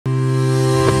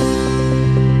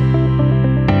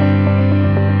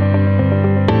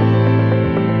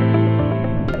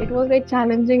quite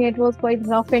challenging. It was quite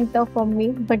rough and tough for me.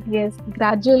 But yes,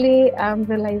 gradually I'm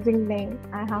realizing, nay,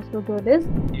 I have to do this.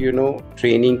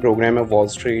 Training program of Wall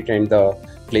Street and the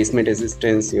placement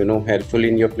assistance, helpful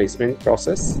in your placement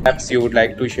process. Perhaps you would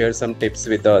like to share some tips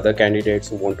with the other candidates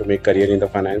who want to make career in the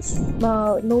finance.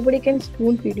 Nobody can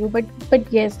spoon feed you, but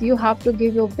yes, you have to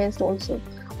give your best also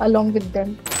along with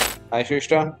them. Hi,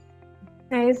 Shrestha.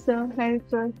 Hi, sir. Hi,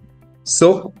 sir.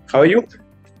 So, how are you?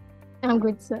 I'm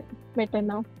good, sir. Better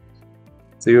now.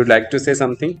 So, you would like to say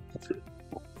something?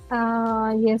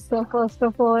 Yes, sir. First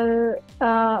of all,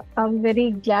 I'm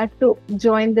very glad to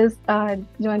join this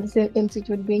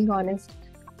institute. Being honest,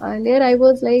 earlier I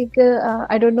was like,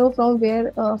 I don't know from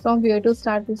where to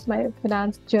start this my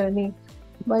finance journey,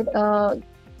 but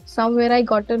somewhere I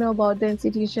got to know about the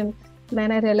institution.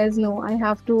 Then I realized, no, I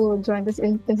have to join this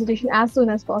institution as soon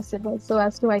as possible, so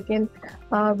as to I can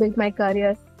build my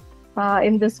career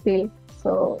in this field.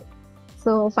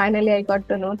 So finally, I got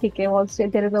to know, okay, Wall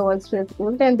Street, there is a Wall Street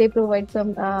School, and they provide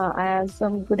some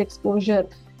good exposure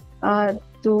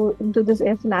to this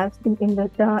finance in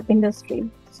the industry.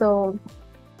 So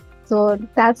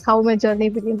that's how my journey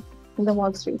began in the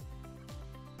Wall Street.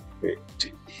 Great.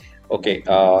 Okay.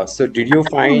 So did you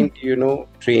find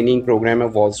training program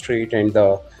of Wall Street and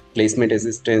the placement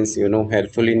assistance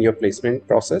helpful in your placement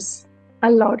process?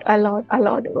 A lot,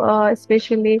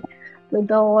 especially with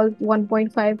the all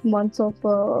 1.5 months of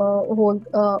whole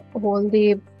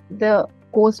the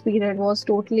course period was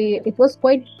totally, it was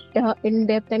quite in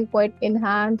depth and quite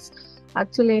enhanced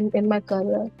actually in my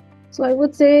career. So I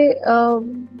would say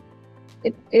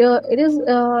it is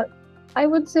I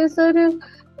would say, sir,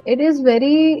 it is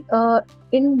very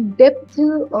in-depth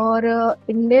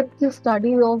in-depth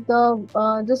study of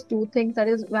the just two things, that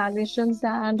is valuations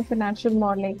and financial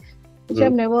modeling, which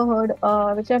I've never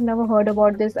heard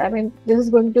about this. I mean, this is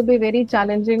going to be very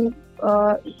challenging.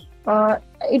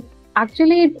 It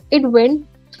actually it went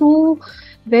through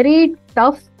very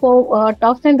tough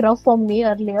and rough for me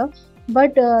earlier,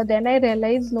 but then I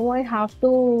realized, no, I have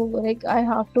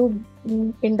to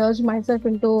indulge myself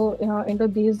into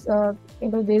these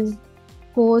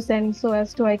course, and so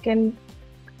as to I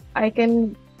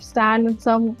can stand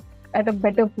at a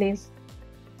better place.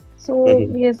 So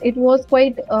yes, it was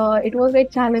quite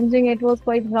challenging. It was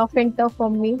quite rough and tough for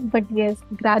me. But yes,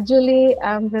 gradually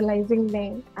I'm realizing,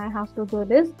 nay, I have to do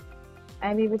this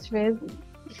any which ways.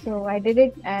 So I did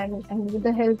it, and with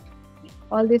the help,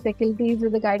 all the faculties,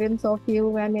 with the guidance of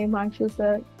you and Himanshu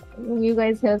sir, you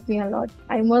guys helped me a lot.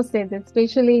 I must say this,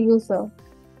 especially you, sir.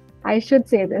 I should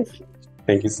say this.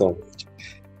 Thank you so much.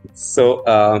 So,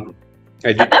 are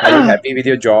you happy with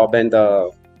your job and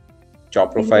the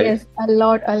job profile? Yes, a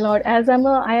lot. As I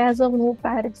have no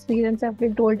prior experience. I've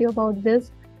been told you about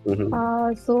this.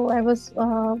 So I was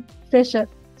fresher.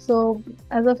 So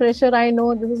as a fresher, I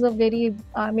know this is a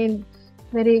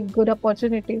very good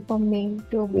opportunity for me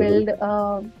to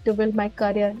build my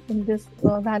career in this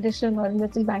valuation or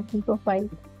investment banking profile.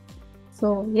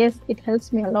 So yes, it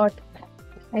helps me a lot.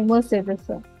 I must say this,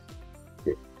 sir.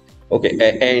 Okay,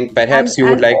 and perhaps you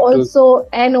would like to...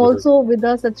 And also with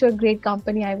such a great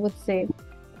company, I would say.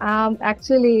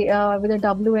 Actually, with the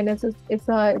WNS, it's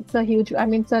a huge. I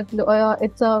mean,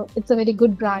 it's a very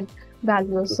good brand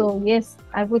value. So yes,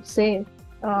 I would say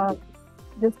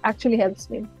this actually helps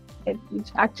me. It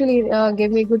actually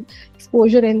gave me good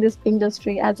exposure in this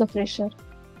industry as a fresher.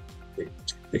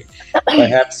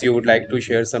 Perhaps you would like to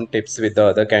share some tips with the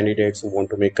other candidates who want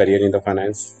to make career in the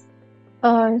finance.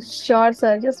 Sure,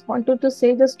 sir. Just wanted to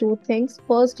say just two things.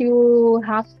 First, you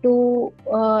have to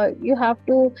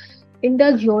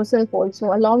indulge yourself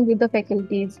also along with the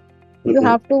faculties. You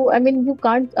have to. I mean, you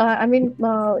can't.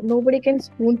 Nobody can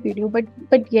spoon feed you,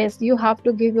 but yes, you have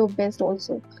to give your best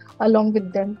also along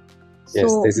with them. Yes,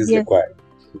 so, this is required.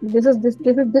 This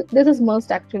is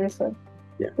must actually, sir.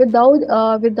 Yeah.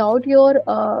 Without your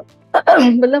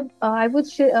I would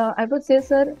say,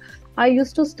 sir, I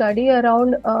used to study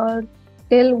around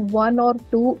till 1 or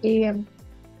 2 a.m.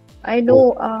 I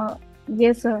know,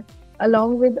 yes, sir,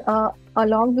 along with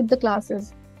the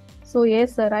classes. So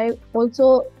yes, sir, I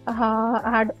also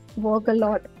had work a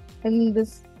lot in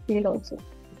this field also.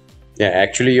 Yeah,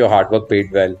 actually, your hard work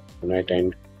paid well, right?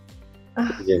 And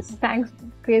yes, thanks,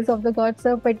 grace of the God,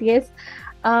 sir. But yes,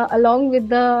 along with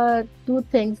the two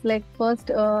things, like first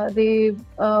with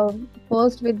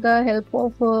the help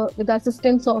of with the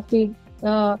assistance of the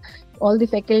all the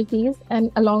faculties,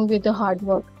 and along with the hard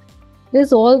work,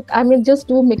 this all, I mean, just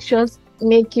two mixtures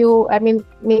makes you in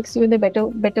a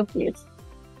better place.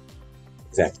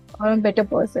 Exactly. Or a better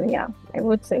person, yeah, I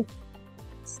would say.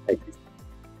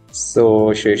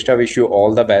 So Shrestha, wish you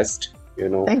all the best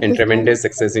Thank and you so much. tremendous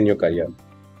success in your career.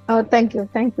 Oh, thank you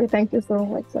so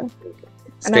much, sir. And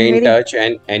I'm Stay in very touch,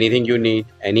 and anything you need,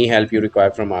 any help you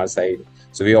require from our side,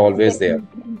 so we're always there.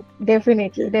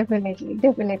 definitely, Okay. definitely,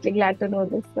 definitely glad to know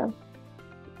this, sir.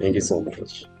 Thank you so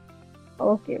much.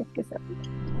 Okay, okay,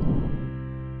 sir.